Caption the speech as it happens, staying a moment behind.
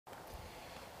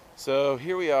So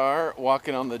here we are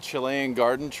walking on the Chilean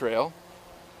Garden Trail.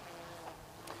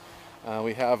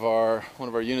 We have one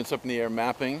of our units up in the air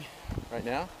mapping right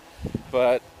now,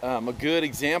 but a good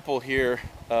example here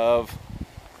of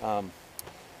how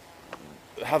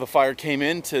the fire came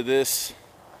into this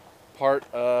part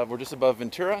of, we're just above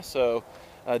Ventura, so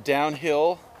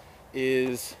downhill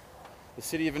is the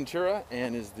city of Ventura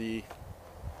and is the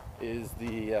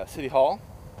city hall.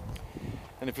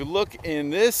 And if you look in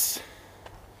this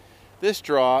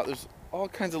draw, there's all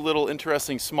kinds of little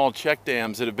interesting small check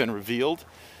dams that have been revealed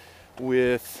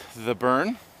with the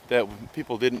burn that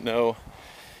people didn't know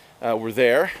were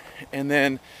there. And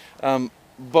then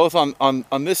both on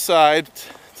this side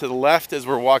to the left as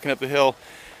we're walking up the hill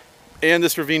and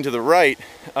this ravine to the right,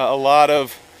 a lot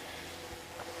of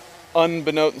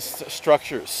unbeknownst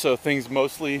structures. So things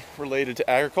mostly related to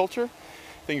agriculture,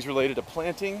 things related to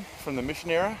planting from the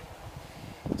mission era.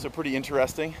 So pretty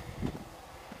interesting.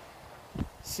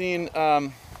 Seen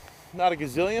not a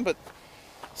gazillion, but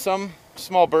some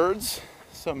small birds,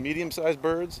 some medium-sized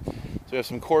birds. So we have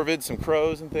some corvids, some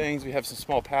crows and things. We have some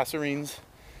small passerines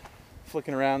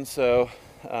flicking around. So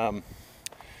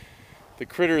the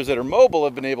critters that are mobile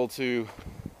have been able to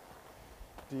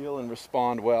deal and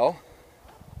respond well.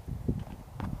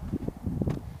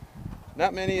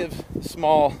 Not many of the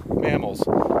small mammals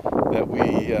that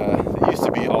used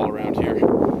to be all around here.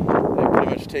 They've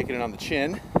pretty much taken it on the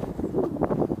chin.